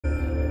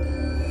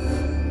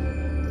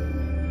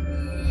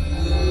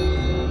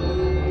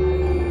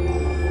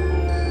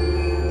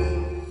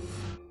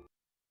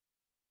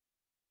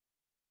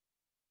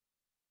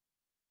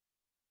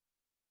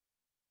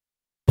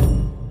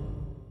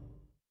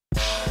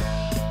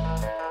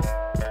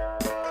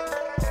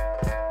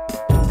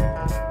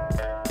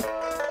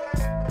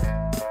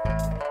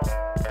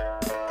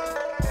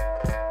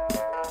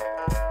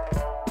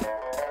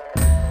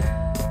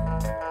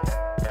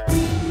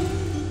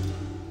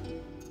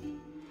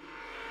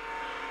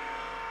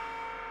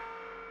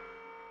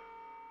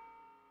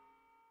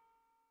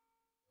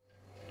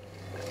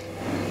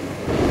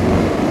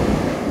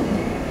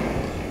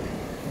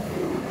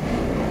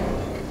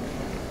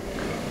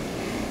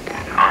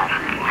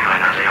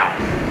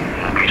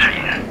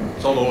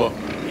收到啦。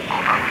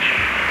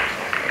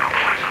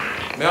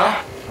咩啊？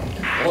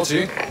攞多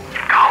錢？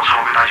搞錯，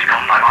佢帶住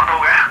咁大把刀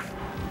嘅。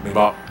明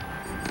白。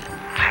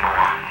情報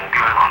話冇叫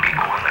佢冷結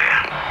過緊你啊。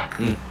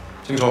嗯，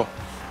清楚。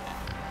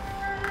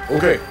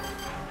OK，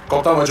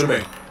 各單位準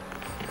備，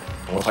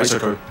同我睇實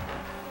佢。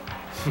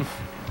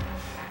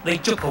你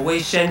捉個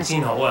Wei Shen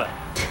先好啊。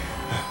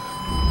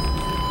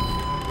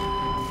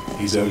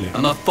He's only.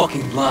 I'm not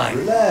fucking blind.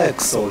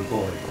 Relax, old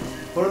boy.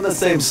 We're on the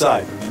same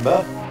side,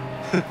 remember?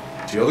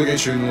 條友都幾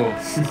串喎。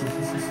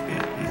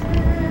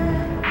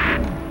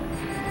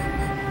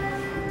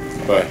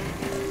喂，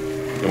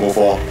有冇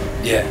貨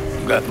Yeah,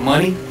 you got the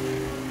money?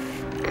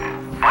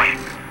 喂，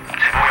情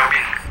報有變。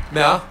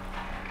咩啊？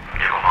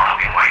有個碼頭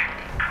警衛，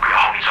佢由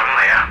後面上緊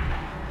嚟啊！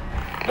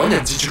揾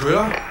人截住佢啦！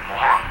冇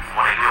可能，我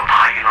哋呢度太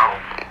遠啦。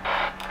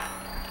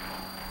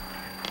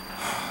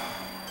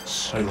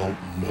細路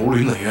唔好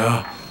亂嚟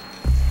啊！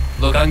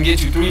 Look, I can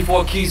get you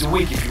 3-4 keys a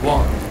week if you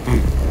want.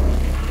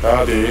 睇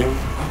下點？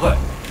 What?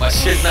 My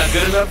shit's not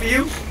good enough for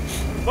you?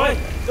 喂，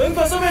究竟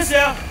發生咩事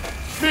啊？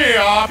咩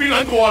啊？邊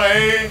撚個啊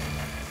你？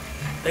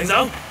停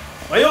手，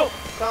咪喐！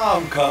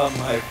 Calm,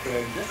 my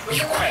friend. Are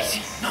you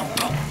crazy? No,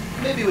 no.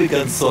 Maybe we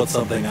can sort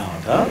something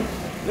out, huh?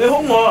 你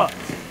兇我啊！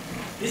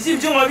你知唔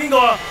知我係邊個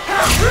啊？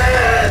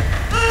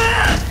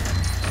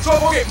再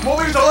伙計，唔好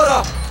俾佢走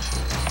啦！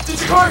截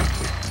住佢！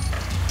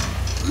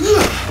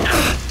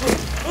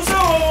好傷害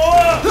我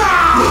啊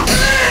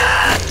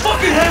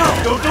 ！Fucking hell!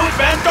 Don't do it,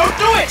 man! Don't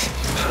do it!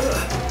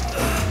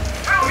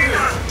 喺後面啊！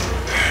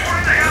我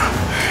哋嚟啊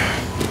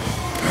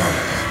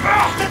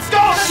Let's go!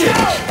 Let's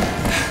go!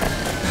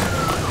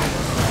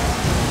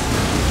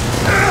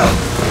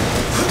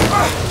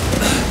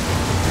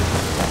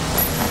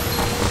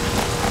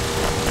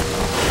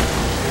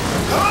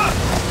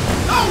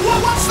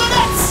 What's the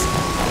next?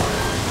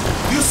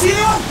 You see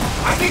them?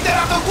 I think they're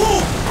at the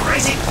wall.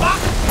 Crazy fuck!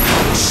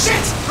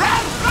 Shit!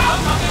 Run!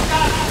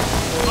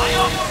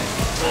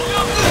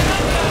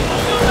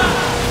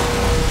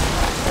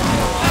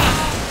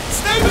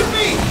 Stay with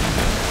me!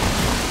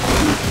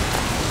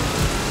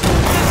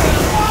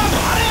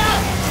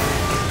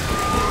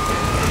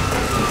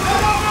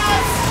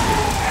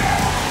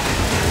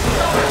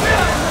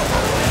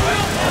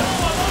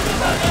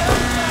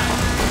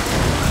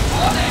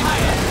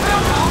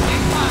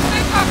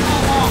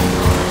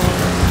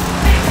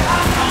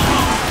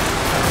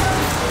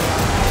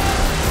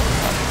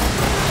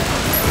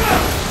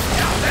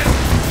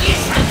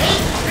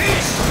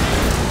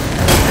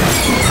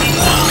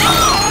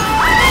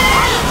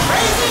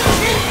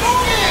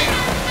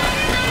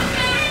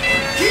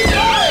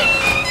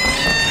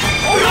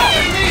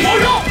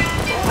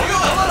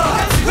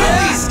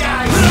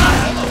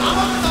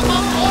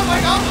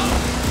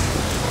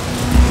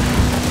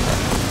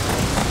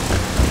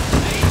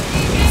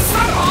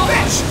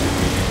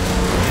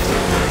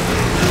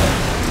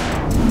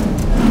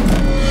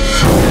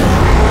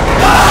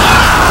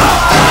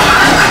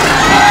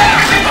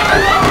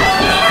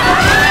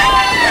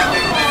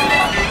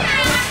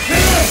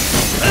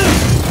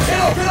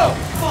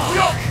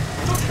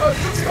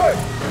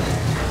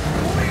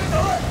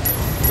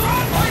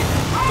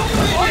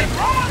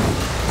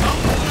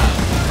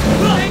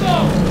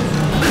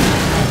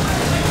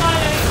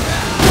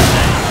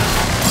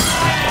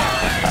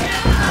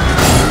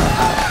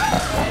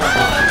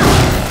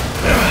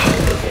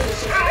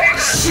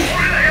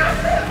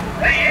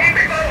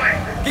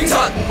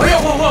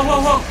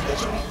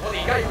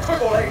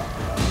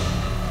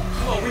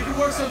 We can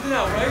work something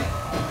out, right?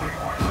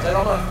 唔使諗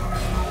啦，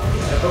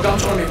入到監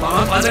倉裏面慢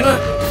慢反省啦。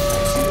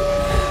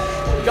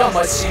而家唔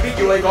係事必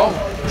要你講，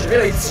除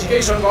非你自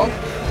己想講，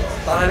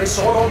但係你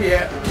所講嘅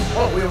嘢可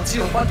能會用紙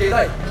同筆記低，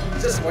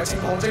即係成為呈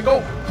堂證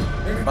供，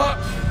明唔明白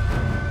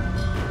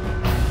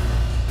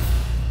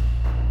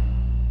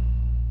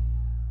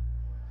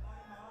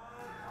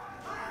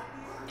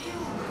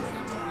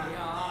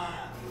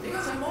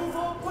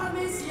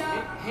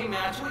？Hey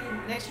man, I told you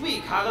next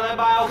week. 下個禮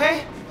拜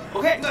OK?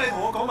 OK? 點解你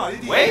同我講埋呢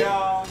啲嘢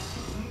啊？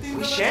唔掂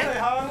Wei 啦， Shen? 嚟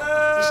行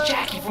啦！ It's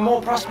Jackie from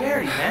Old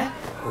Prosperity, man.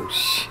 Oh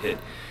shit.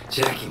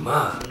 Jackie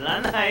Ma.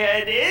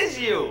 Lanaya, it is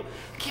you.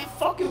 I can't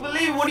fucking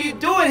believe it. What are you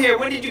doing here?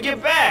 When did you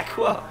get back?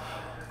 Well,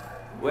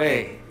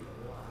 wait.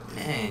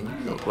 Man,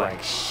 you look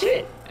like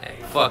shit. Hey,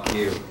 fuck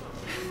you.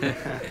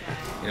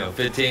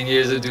 15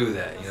 years to do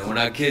that. We're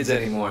not kids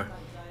anymore.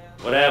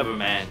 Whatever,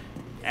 man.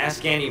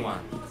 Ask anyone.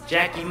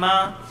 Jackie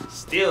Ma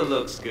still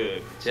looks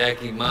good.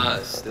 Jackie Ma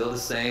is still the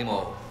same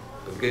old.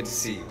 But good to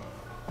see you.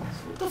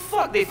 What the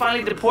fuck? They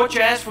finally deport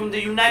your ass from the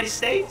United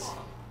States?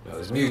 It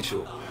was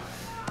mutual.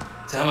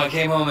 Time I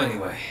came home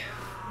anyway.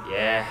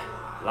 Yeah,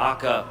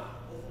 lock up.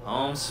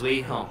 Home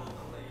sweet home.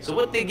 So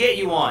what they get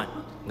you on?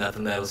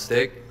 Nothing that'll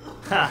stick.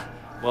 Ha!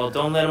 Well,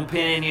 don't let them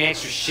pin any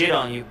extra shit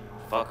on you.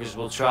 Fuckers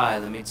will try,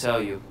 let me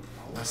tell you.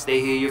 Once they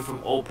hear you're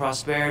from Old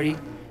Prosperity,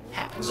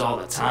 happens all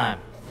the time.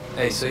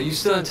 Hey, so you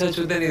still in touch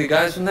with any of the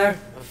guys from there?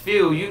 A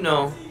few, you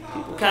know.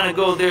 People kind of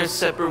go their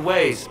separate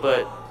ways,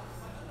 but...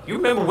 You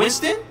remember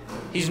Winston?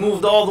 He's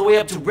moved all the way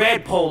up to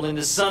Redpole in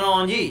the Sun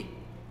On Yee.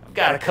 I've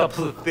got a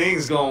couple of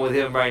things going with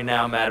him right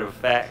now, matter of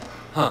fact.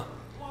 Huh.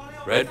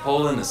 Red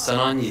Pole and the Sun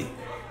On Yee.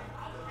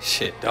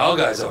 Shit, Dog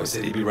Eyes always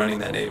said he'd be running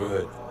that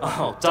neighborhood.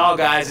 Oh, Dog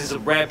Eyes is a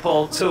red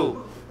pole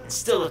too. And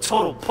still a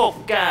total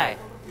poke guy.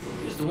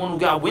 He was the one who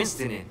got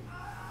Winston in.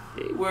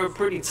 They were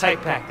pretty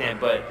tight back then,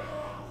 but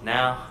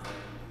now...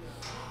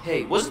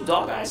 Hey, wasn't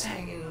Dog Eyes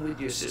hanging with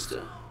your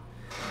sister?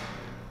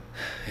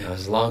 Yeah, it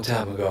was a long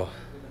time ago.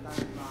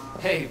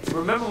 Hey,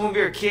 remember when we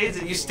were kids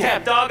and you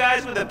stabbed Dog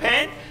Eyes with a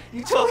pen?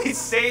 You totally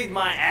saved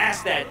my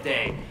ass that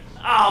day.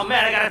 Oh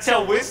man, I gotta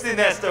tell Winston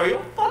that story.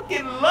 He'll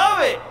fucking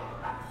love it.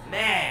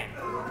 Man,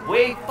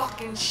 Wei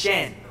fucking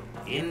Shen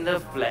in the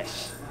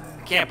flesh.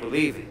 I can't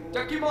believe it.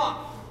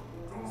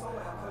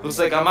 Looks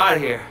like I'm out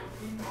of here.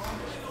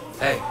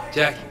 Hey,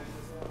 Jackie.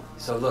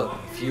 So look,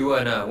 if you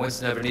and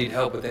Winston ever need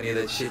help with any of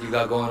that shit you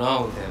got going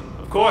on with him...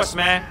 Of course,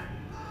 man.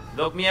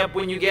 Look me up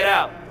when you get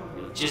out.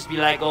 It'll just be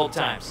like old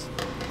times.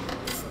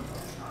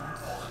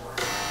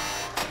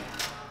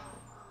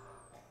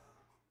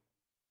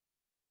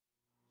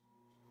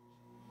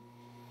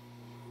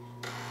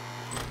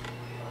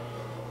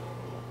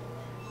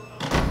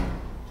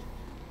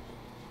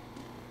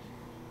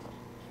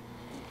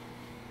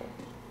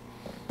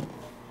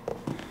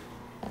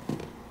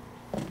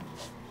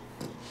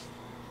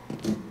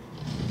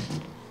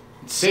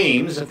 It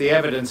seems that the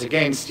evidence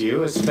against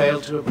you has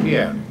failed to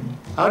appear.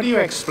 How do you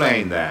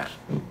explain that?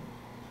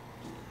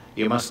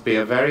 You must be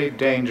a very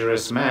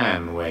dangerous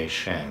man, Wei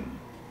Shen.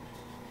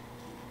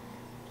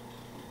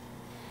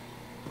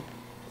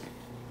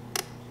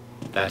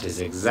 That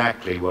is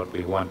exactly what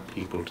we want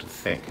people to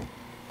think.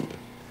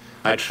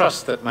 I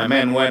trust that my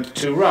men weren't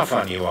too rough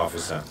on you,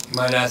 officer. You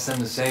might ask them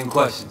the same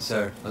question,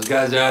 sir. Those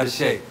guys are out of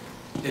shape.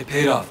 It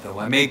paid off, though.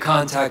 I made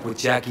contact with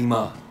Jackie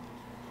Ma.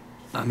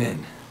 I'm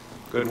in.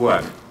 Good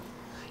work.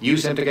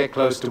 Use him to get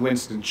close to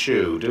Winston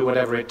Chu. Do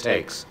whatever it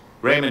takes.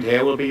 Raymond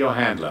here will be your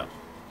handler.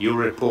 You'll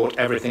report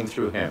everything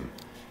through him.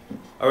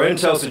 Our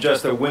intel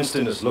suggests that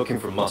Winston is looking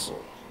for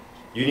muscle.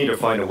 You need to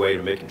find a way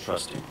to make him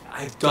trust you.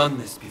 I've done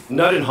this before.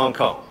 Not in Hong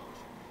Kong.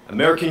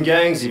 American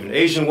gangs, even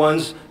Asian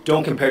ones,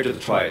 don't compare to the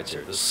triads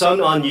here. The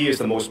Sun On Yee is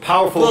the most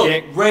powerful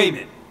gang...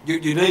 Raymond.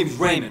 Your name's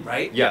Raymond,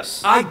 right?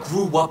 Yes. I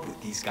grew up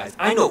with these guys.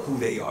 I know who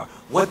they are,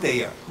 what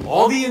they are.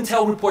 All the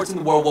intel reports in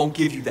the world won't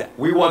give you that.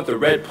 We want the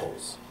Red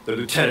Poles, the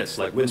lieutenants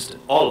like Winston,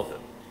 all of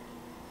them.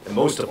 And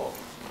most of all,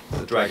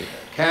 the Dragonhead.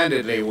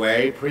 Candidly,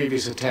 Wei,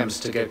 previous attempts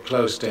to get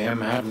close to him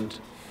haven't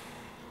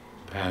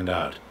panned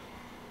out.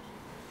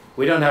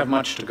 We don't have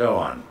much to go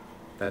on.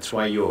 That's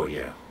why you're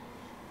here.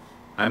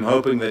 I'm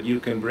hoping that you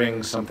can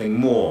bring something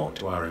more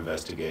to our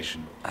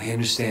investigation. I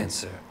understand,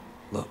 sir.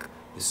 Look,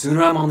 the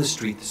sooner I'm on the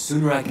street, the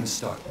sooner I can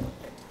start.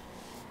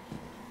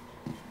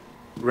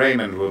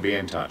 Raymond will be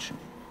in touch.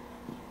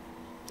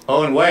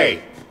 Oh, and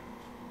Wei,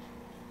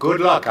 good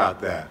luck out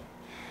there.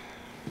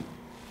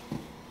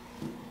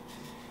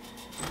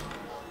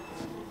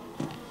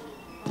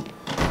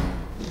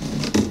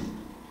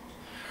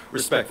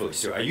 Respectfully,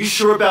 sir, are you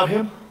sure about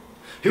him?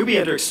 He'll be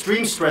under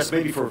extreme stress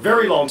maybe for a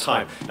very long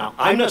time. Now,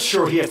 I'm not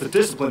sure he has the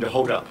discipline to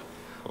hold up.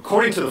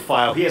 According to the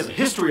file, he has a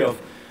history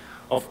of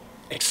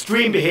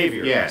extreme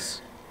behavior.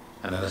 Yes,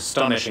 and an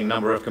astonishing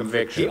number of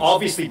convictions. He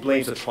obviously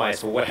blames the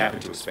triads for what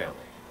happened to his family.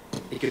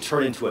 It could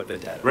turn into a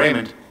vendetta.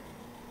 Raymond,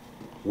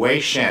 Wei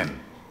Shen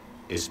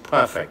is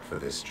perfect for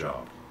this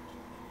job.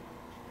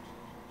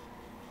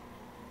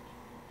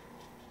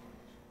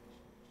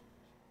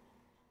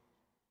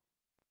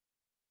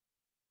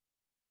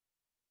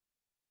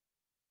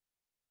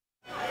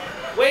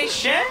 Wei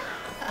Shen?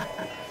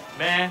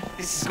 Man,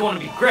 this is going to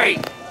be great.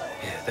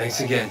 Yeah, thanks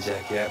again,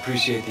 Jackie. I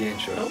appreciate the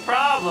intro. No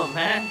problem,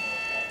 man.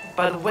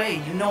 By the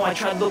way, you know I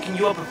tried looking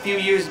you up a few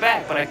years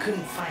back, but I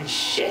couldn't find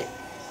shit.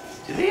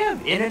 Do they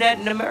have internet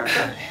in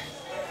America?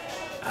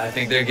 I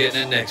think they're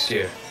getting it next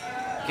year.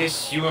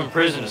 Guess you were in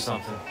prison or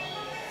something.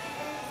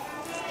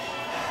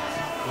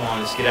 Come on,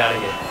 let's get out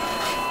of here.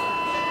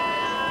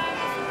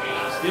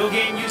 Still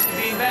getting used to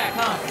being back,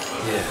 huh?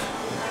 Yeah.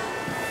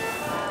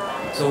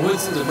 So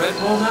Winston's a Red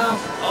Pole now?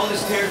 All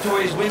this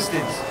territory is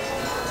Winston's.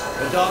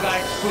 The Dog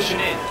Eyes is pushing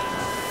in.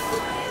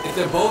 If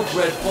they're both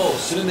Red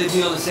Poles, shouldn't they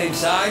be on the same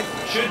side?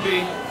 Should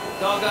be.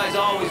 Dog Eyes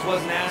always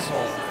was an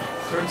asshole.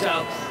 Turns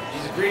out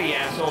he's a greedy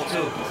asshole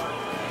too.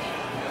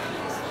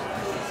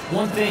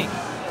 One thing,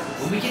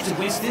 when we get to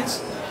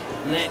Winston's,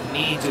 let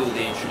me do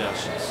the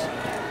introductions.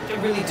 They're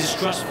really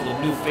distrustful of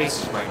new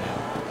faces right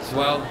now. It's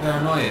wild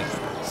paranoia.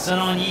 Sun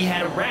On Yee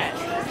had a rat.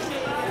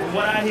 From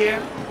what I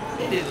hear,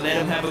 they didn't let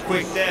him have a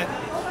quick death.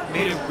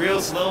 Made it real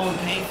slow and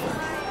painful.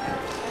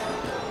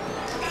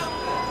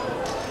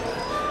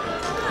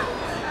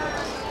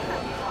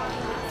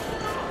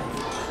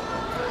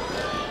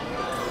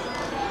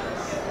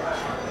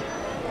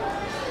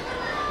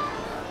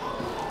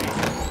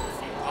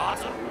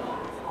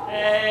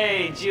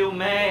 Hey, Jiu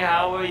Mei,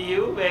 how are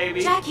you,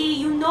 baby? Jackie,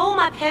 you know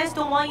my parents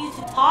don't want you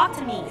to talk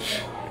to me.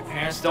 Your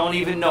parents don't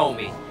even know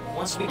me.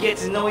 Once we get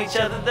to know each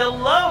other, they'll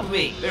love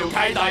me. 你條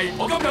契弟，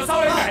我今日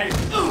收你皮。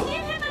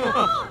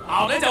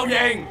鬧你就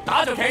認，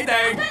打就企定。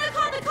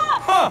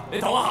哼，你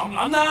同我含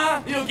撚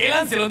啦！呢度幾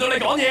撚時輪到你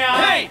講嘢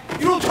啊 Hey,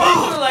 you don't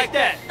talk to me like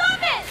that.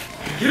 Stop it!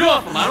 Get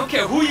off him. I don't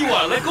care who you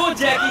are. Let go of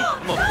Jackie.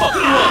 I'm gonna fuck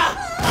you up.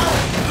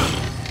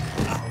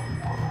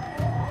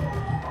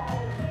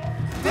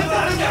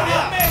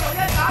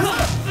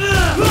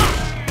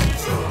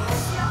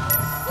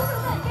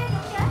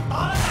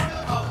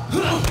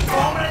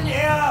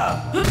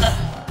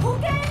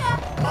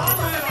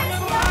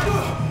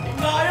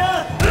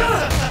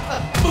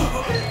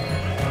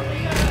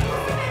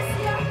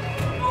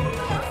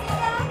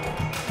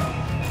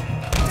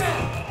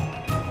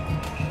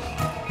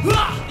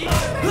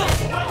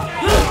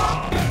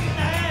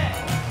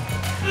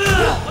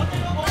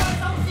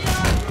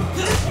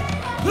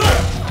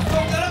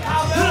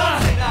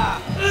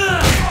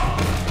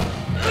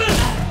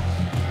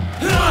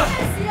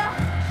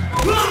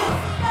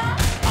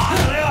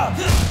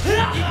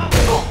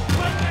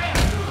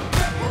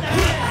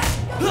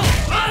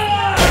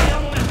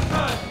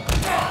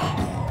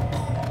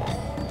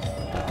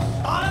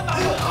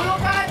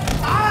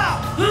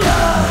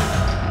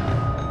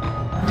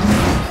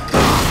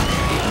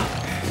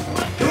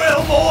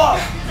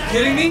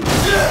 Kidding me?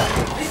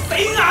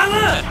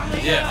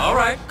 Yeah,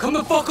 alright. Come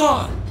the fuck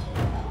on.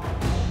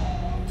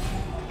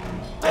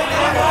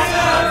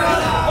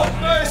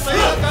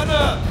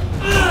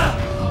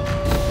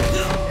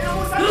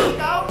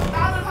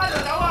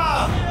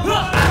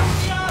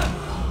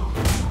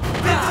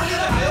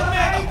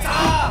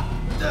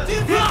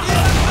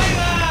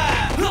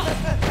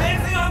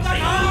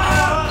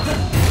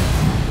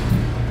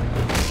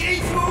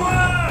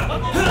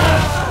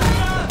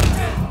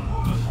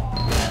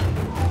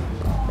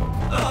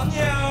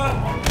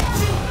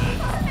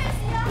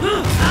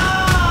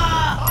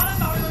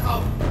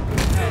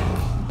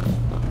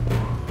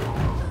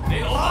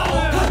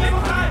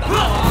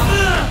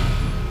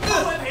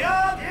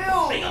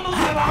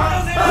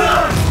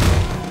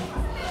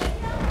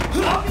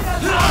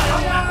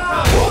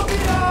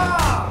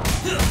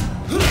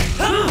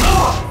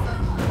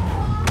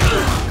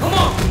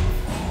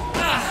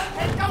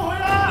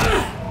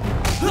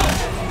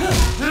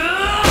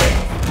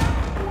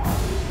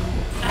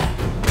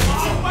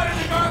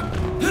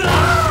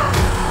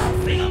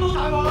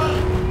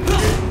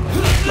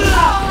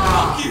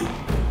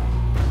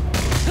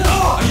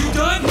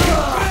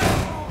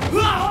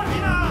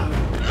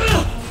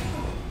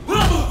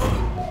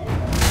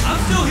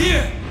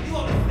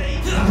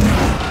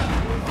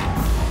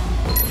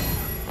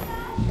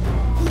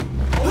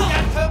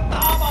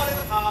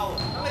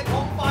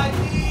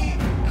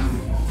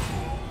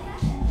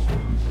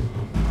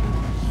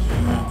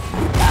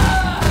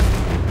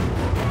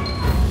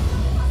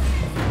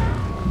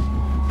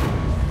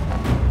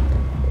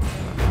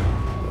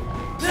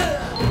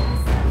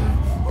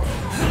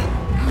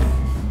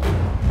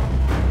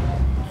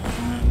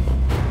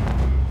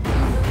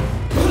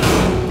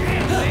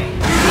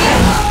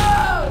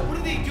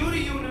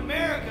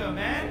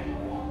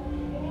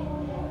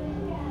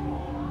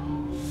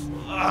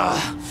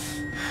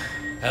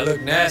 That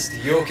look nasty.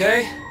 You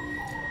okay?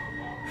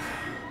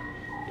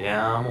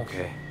 Yeah, I'm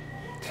okay.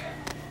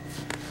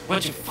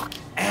 Bunch of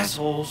fucking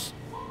assholes.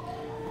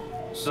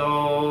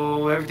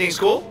 So, everything's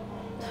cool?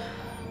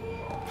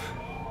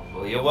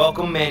 Well, you're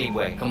welcome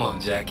anyway. Come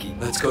on, Jackie.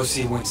 Let's go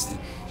see Winston.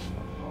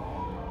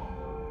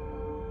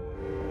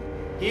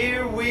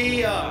 Here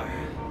we are.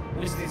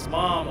 Winston's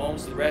mom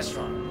owns the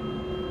restaurant.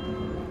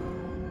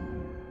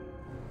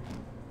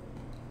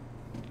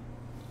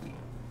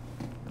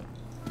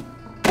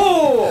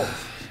 Oh!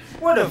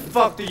 Where the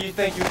fuck do you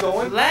think you're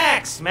going?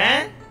 Relax,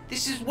 man.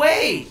 This is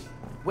Wei.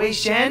 Wei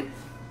Shen.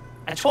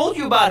 I told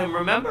you about him,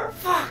 remember?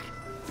 Fuck!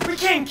 We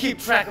can't keep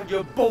track of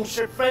your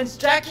bullshit friends,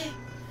 Jackie.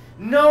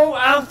 No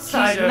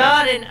outsider. He's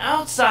not an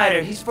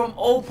outsider. He's from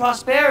old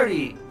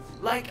prosperity.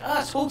 Like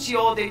us. Hochi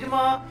all day.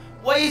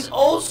 Wei's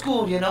old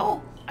school, you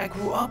know? I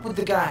grew up with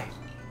the guy.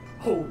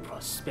 Old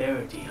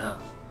prosperity, huh?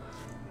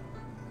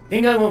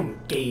 點解我唔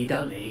記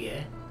得你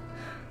嘅？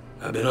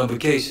 I've been on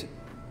vacation.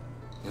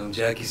 Young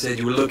Jackie said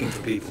you were looking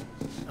for people.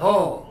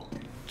 Oh,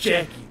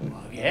 Jackie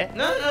話嘅。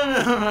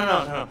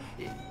 No.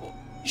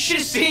 You should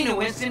have seen it,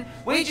 Winston.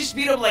 Wei just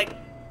beat up like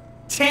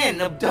 10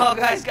 of Dog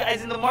Eyes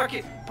guys in the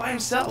market by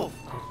himself.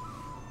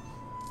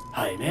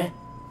 係咩？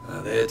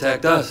 They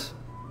attacked us.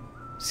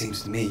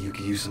 Seems to me you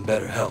could use some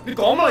better help. 你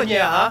講乜嘢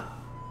嚇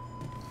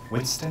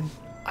 ？Winston,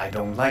 I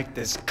don't like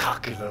this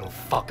cocky little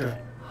fucker.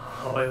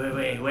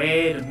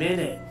 Wait a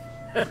minute.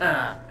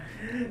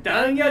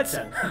 等一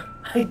陣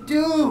I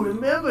do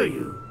remember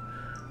you.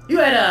 You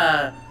had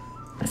a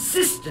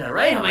sister,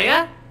 right? 係咪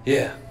啊？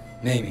 Yeah,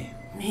 Mimi.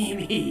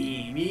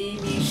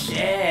 Mimi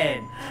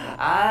Shen.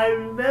 I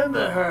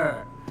remember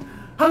her.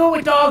 Hung out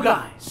with Dog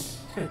Eyes.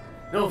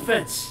 No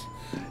offense.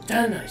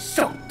 真係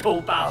熟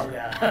到爆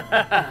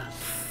㗎。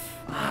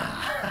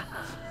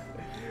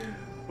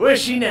Where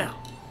is she now?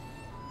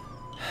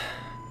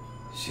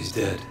 She's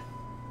dead.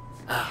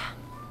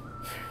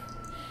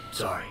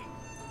 Sorry.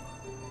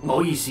 唔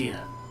好意思啊。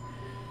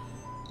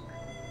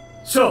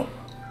So,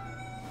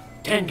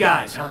 10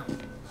 guys, huh?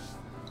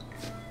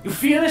 You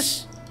feel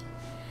this?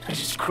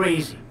 This is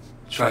crazy.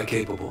 Try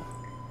capable.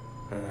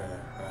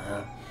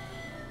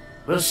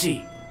 We'll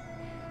see.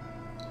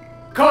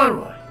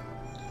 Conroy,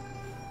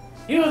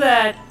 you know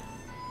that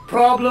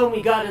problem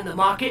we got in the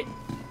market?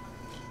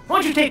 Why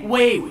don't you take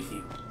Wei with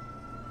you?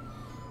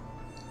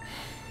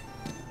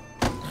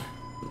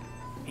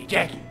 Hey,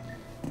 Jackie,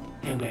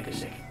 hang back a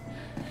second.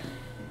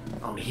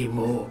 I want to hear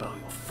more about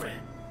your friend.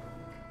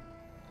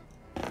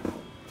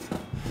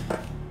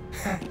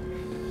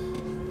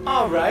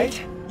 All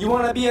right, you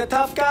wanna be a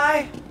tough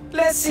guy?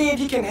 Let's see if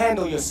you can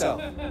handle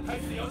yourself.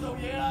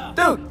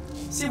 Dude,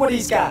 see what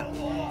he's got.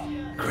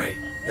 Great.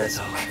 That's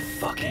all I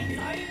fucking need.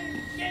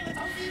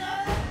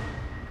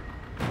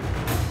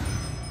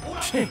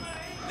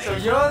 So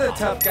you're the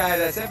tough guy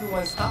that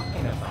everyone's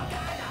talking about.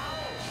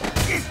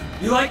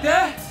 You like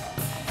that?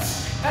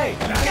 Hey, you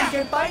think you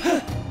can fight?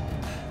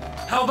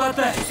 How about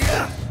that?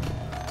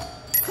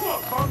 Come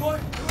on, Conroy.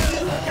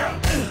 You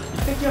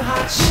think you're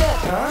hot shit,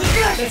 huh?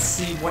 Let's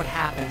see what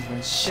happens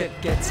when shit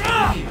gets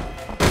real.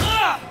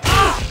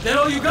 That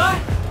all you got?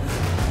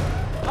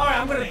 All right,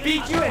 I'm gonna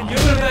beat you and you're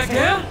Put it gonna back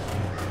down?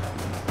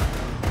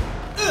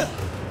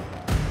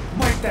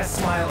 wipe that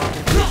smile off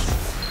your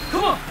face.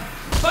 Come on,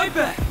 fight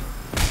back.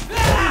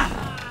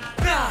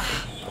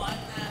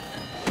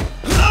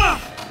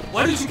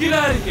 Why did you get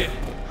out of here?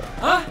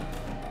 Huh?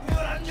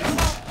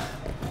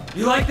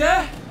 You like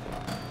that?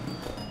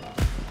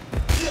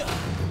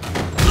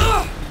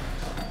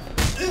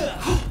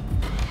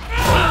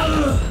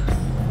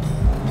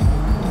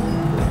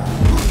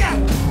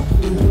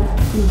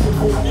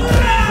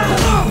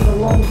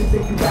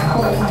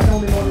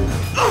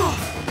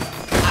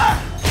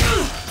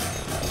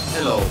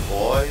 Hello,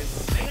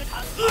 boys.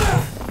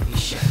 Wei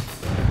Shen.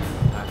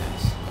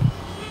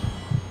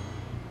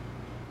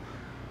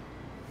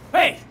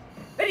 Hey,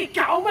 你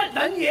搞乜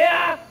撚嘢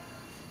啊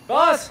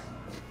Boss,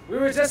 we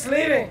were just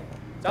leaving.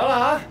 走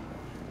啦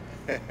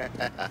吓。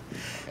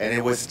 And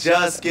it was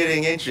just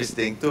getting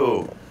interesting,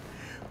 too.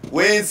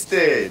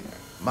 Winston,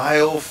 my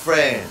old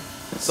friend.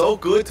 So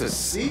good to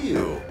see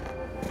you.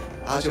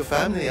 How's your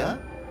family, huh?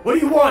 What do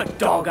you want,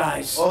 dog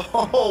eyes?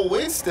 Oh,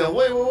 Winston,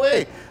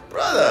 wait.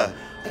 Brother,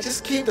 I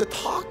just came to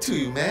talk to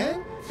you,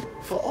 man.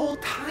 For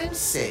old time's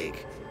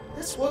sake.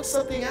 Let's work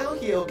something out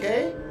here,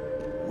 okay?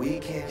 We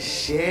can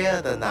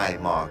share the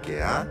night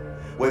market, huh?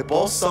 We're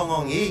both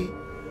On Yee,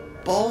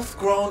 both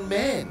grown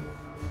men.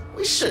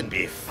 We shouldn't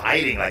be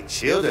fighting like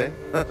children.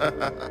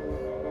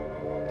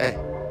 Hey,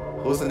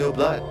 who's the new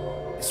blood?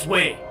 It's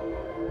Wei.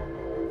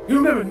 You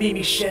remember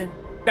Mimi Shen?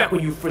 Back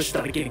when you first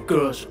started getting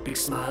girls with Big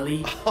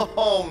Smiley?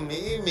 Oh,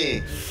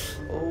 Mimi.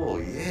 Oh,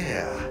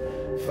 yeah.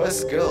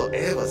 First girl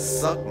ever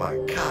sucked my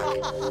cock.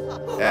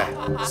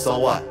 Yeah, so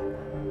what?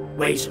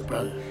 Wei's her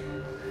brother.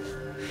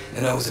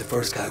 And I was the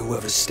first guy who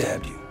ever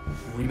stabbed you.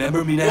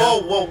 Remember me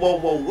now?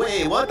 Whoa,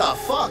 Wei, what the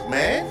fuck,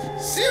 man?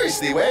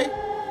 Seriously, Wei?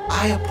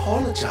 I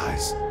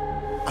apologize.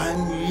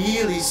 I'm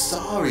really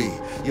sorry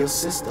your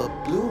sister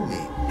blew me.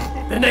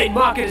 The night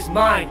market is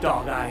mine,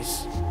 dog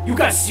eyes. You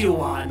got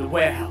Siwa in the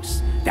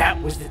warehouse.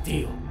 That was the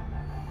deal.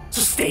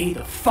 So stay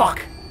the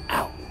fuck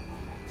out.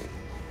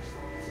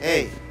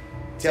 Hey,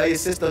 tell your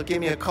sister to give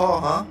me a call,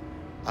 huh?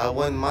 I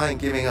wouldn't mind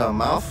giving her a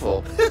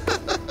mouthful.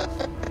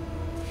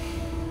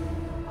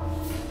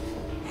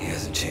 He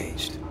hasn't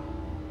changed.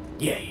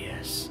 Yeah, he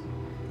is.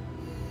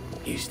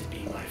 He used to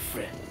be my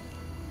friend.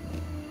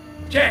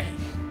 Jackie,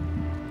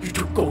 you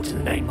two go to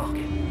the night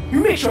market.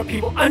 You make sure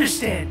people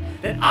understand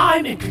that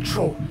I'm in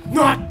control,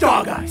 not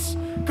dog eyes.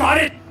 Got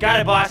it? Got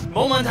it, boss.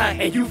 冇問題.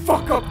 And you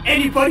fuck up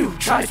anybody who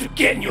tries to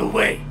get in your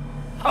way.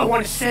 I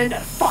want to send a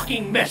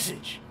fucking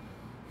message.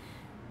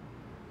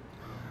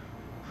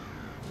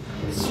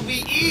 This will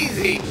be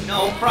easy.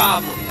 No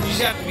problem. You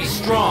just have to be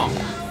strong.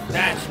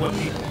 That's what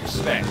people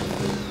respect.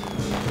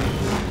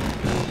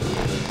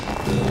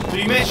 So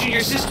you mentioned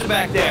your sister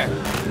back there.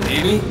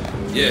 Amy?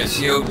 Yeah,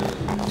 she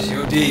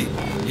OD'd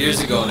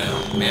years ago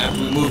now. I mean, after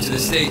we moved to the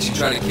States, she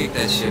tried to kick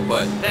that shit,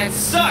 but... That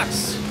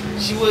sucks.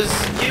 She was,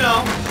 you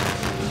know,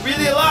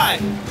 really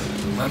alive.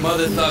 My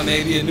mother thought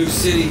maybe a new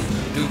city,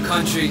 new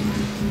country,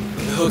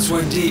 but the hooks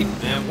went deep.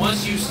 And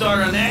once you start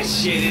on that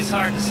shit, it's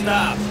hard to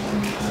stop.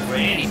 For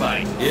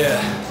anybody.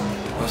 Yeah,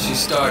 well, she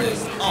started.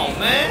 Oh,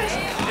 man.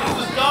 It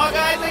was dog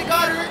eyes that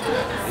got her into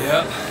it?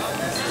 Yep.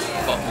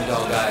 Fuck me,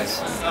 dog eyes.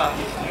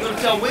 You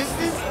gonna tell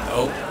Winston?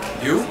 Nope.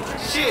 You?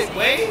 Shit,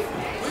 Wei.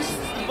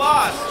 Winston's the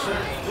boss.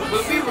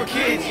 When we were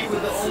kids, you were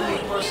the only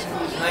person who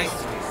was nice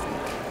to me.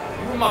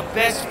 You were my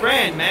best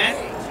friend, man.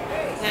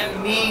 That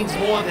means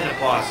more than a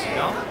boss, you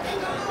know?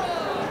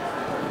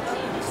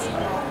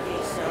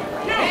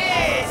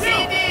 Hey,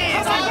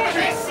 CDs!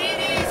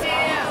 CDs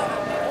here!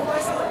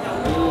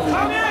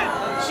 Come in!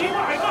 See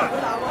what I got?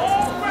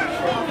 All fresh!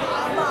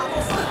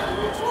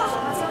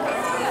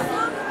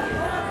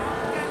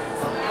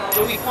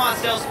 Joey Kwan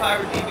sells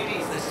pirate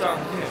DVDs. Let's start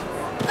with him.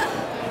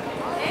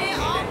 Hey,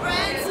 all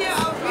brands here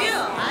are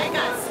real. I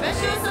got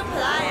special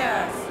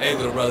suppliers. Hey,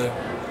 little brother.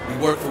 We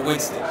work for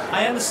Winston.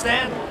 I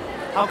understand.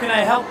 How can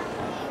I help?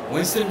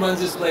 Winston runs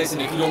this place,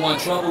 and if you don't want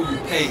trouble, you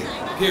pay him.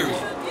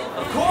 Period.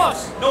 Of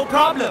course, no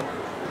problem.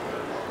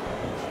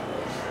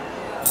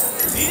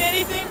 Need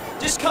anything?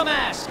 Just come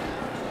ask.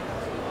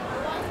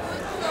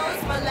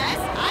 Clothes for less?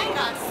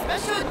 got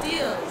special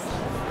deals.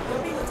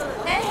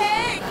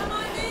 Hey, come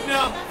on in.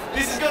 No,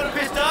 this is gonna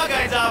piss Dog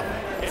Eyes off.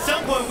 At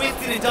some point,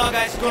 Winston and Dog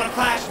Eyes are gonna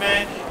clash,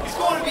 man. It's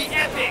gonna be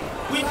epic.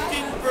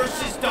 Winston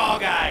versus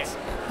Dog Eyes.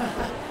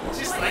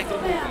 Just like the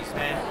movies,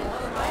 man.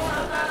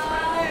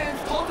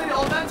 Totally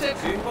authentic.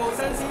 Hey,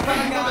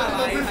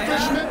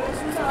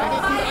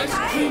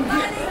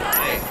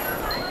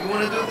 you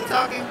wanna do the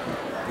talking?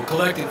 We're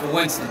collecting for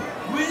Winston.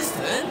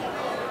 Winston?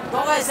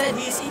 Dog Eye said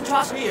he's in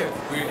charge here.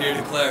 We're here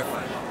to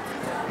clarify.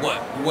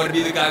 What? You want to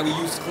be the guy we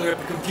use to clear up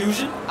the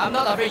confusion? I'm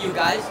not afraid, you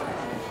guys.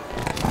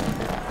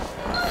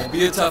 Don't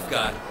be a tough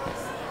guy.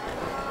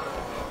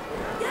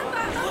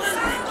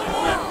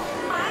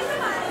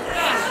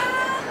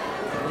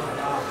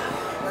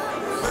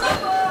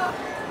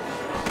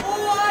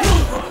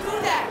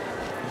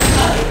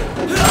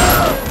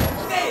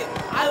 Okay,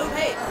 I will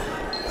pay.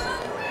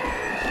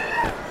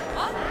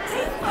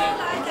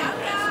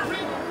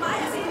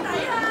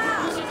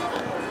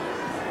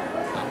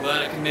 I'm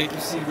glad I can make you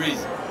see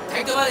reason.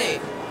 Take the money.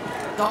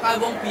 Dog Eye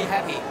won't be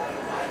happy.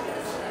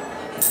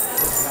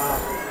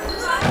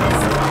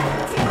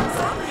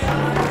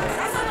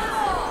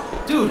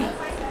 Dude, I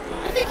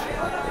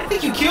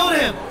think you killed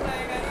him.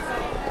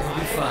 We'll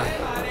be fine.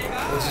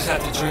 We'll just have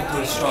to drink to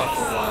his straw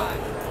for a while.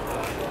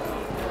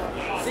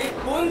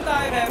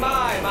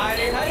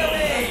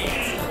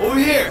 Over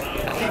here. I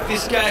think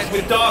this guy's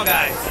with Dog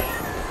Eyes.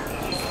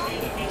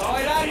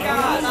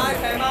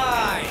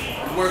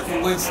 We work for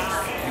Winston.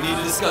 We need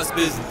to discuss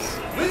business.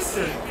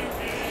 Winston?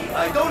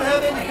 I don't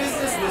have any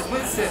business with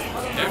Winston.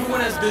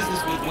 Everyone has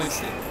business with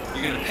Winston.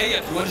 You're gonna pay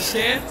up, you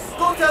understand?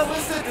 Don't tell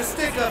Winston to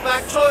stick a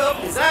back toy up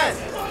his ass.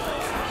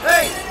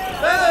 Hey,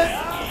 fellas!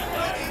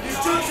 These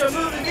troops are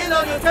moving in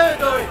on your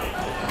territory.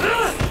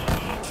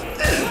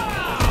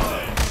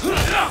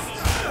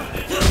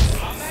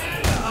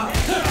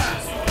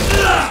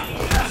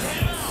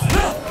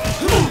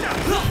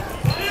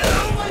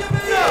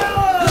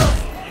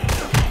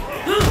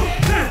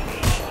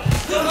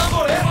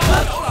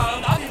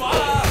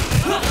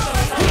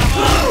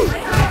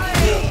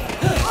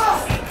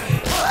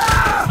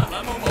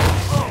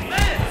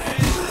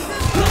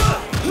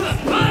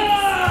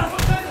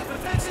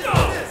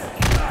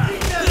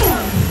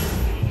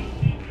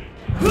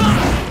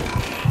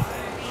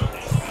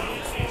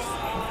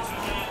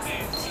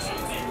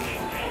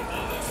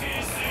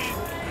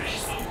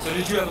 So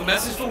did you have a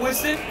message for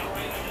Winston?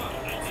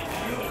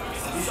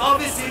 He's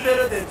obviously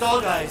better than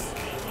Dog Eyes.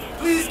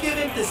 Please give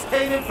him this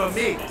payment from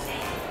me.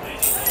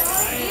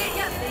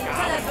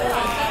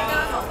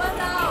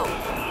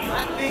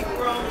 I think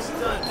we're almost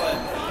done, but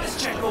let's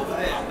check over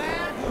there. A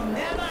man who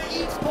never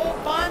eats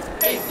pork buns?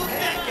 Hey, look at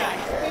that guy.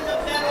 He's bringing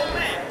up that old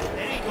man.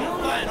 That ain't gonna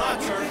fly in our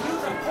turn.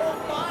 Use a pork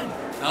bun.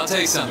 I'll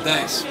take some,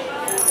 thanks.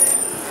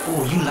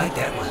 Oh, you like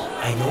that one.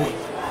 I know it.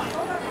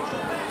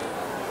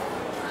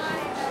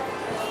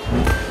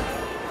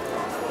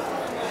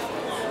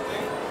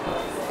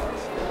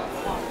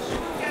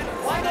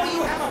 Why don't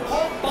you have a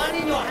pork bun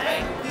in your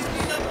hand? He's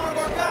beating up one of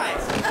our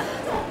guys.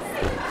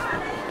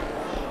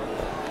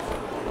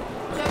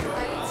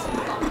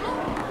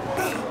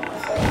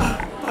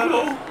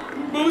 Hello?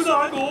 冇晒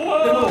我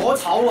啊！有冇可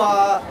醜啊？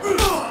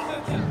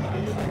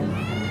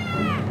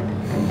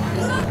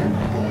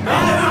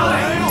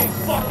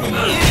 Fucking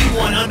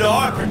anyone under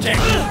our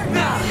protection.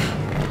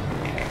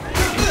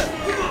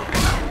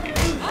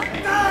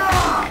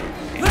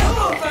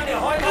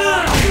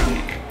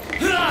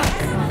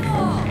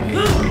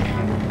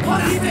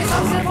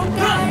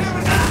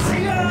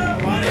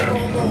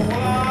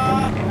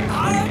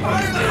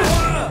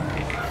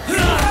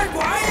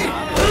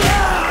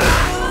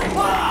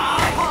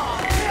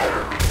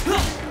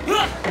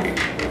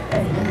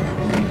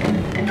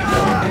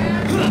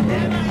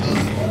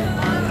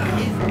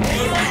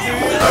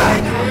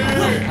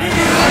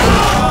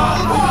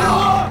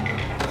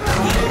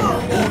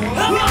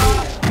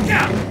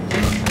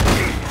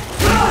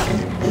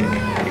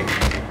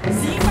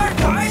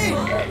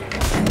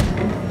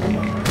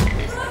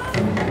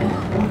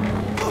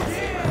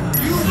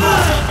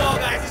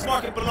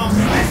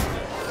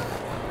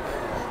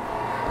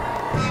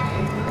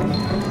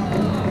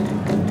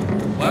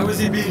 Why was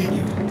he beating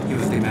you? He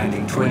was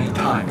demanding 20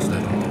 times the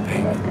normal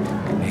payment.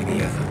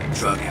 Maybe as a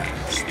drug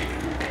addict.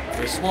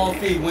 For a small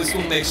fee,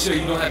 Winston will make sure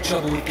you don't have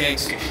trouble with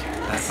gangsters.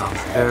 That sounds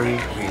very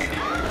reasonable.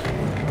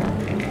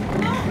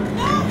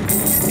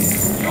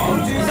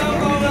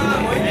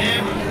 Man,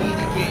 we need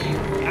to get you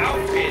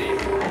outfitted.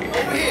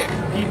 Over here,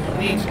 people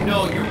need to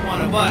know you're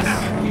one of us.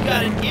 You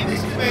got an image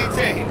to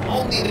maintain.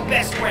 Only the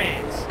best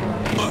brands.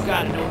 You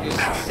gotta know you're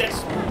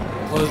successful.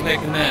 Clothes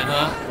make the man,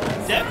 huh?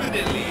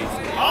 Definitely.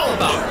 It's all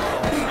about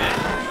clothes, man.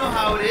 You know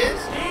how it is.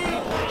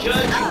 People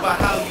judge you by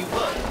how you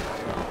look.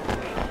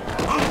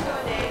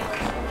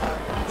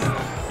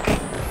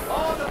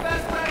 Oh, the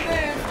best brand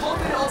name,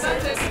 totally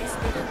authentic.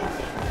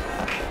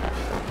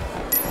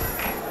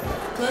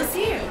 Close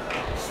here.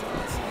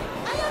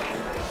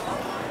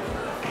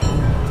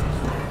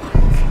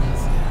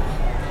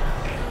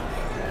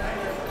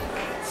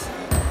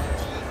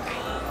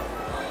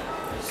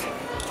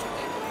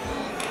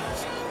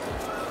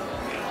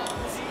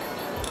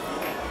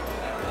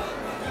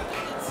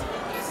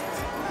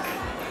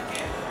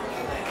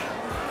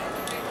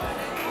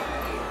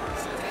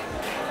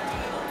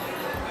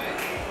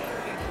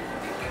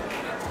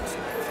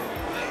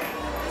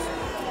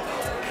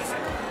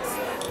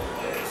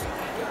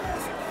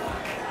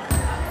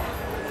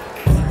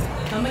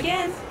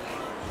 again.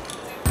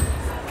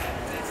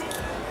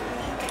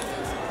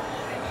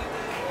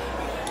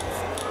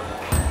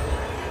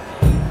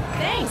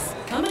 Thanks.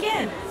 Come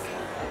again.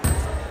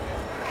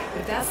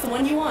 If that's the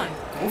one you want,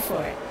 go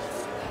for it.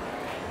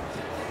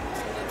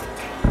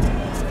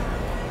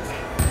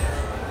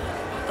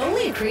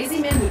 Only a crazy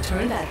man would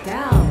turn that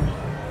down.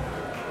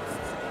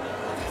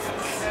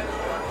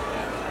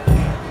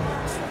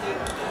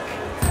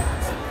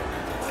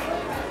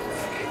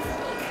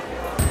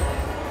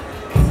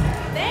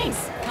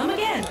 Thanks. Come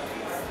again.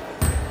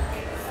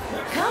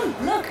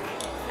 Come, look.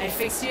 I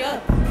fixed you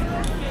up.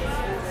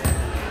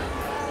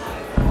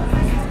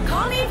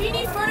 Call me if you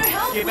need further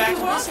help with your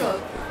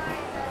wardrobe.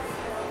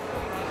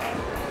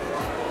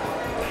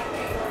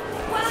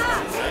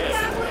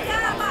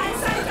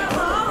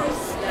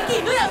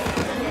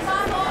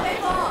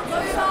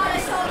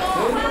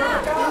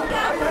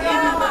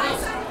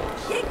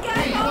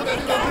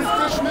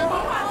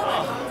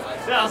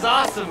 Sounds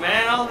awesome,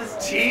 man. All this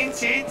teen.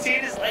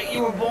 It's like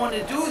you were born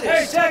to do this.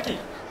 Hey, Jackie!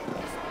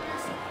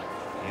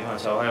 You want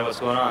to tell her what's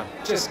going on?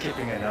 Just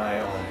keeping an eye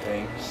on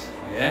things.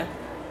 Yeah?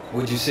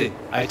 What'd you see?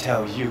 I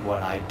tell you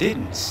what I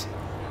didn't see.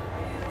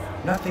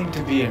 Nothing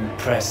to be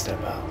impressed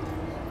about.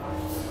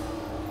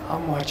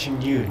 I'm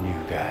watching you,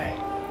 new guy.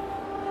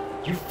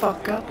 You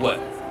fuck up? What?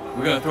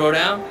 We're gonna throw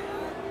down?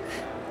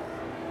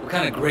 What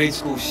kind of grade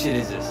school shit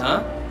is this,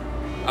 huh?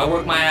 I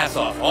work my ass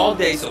off all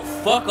day, so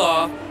fuck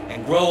off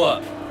and grow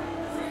up.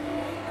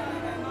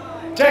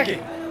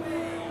 Jackie!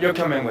 You're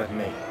coming with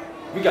me.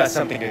 We got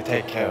something to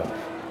take care of.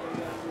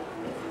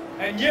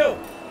 And you!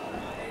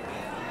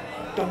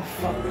 Don't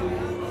fuck with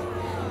me.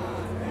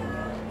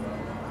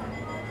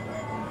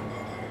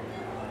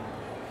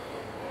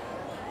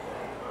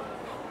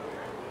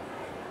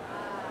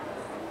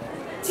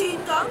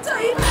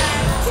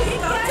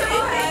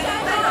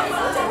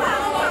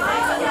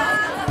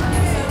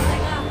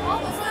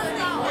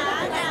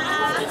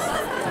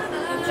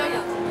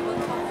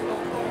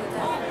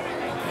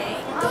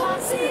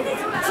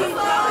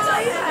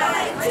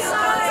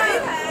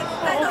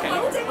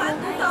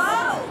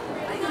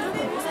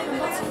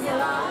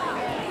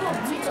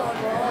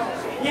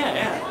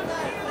 Yeah.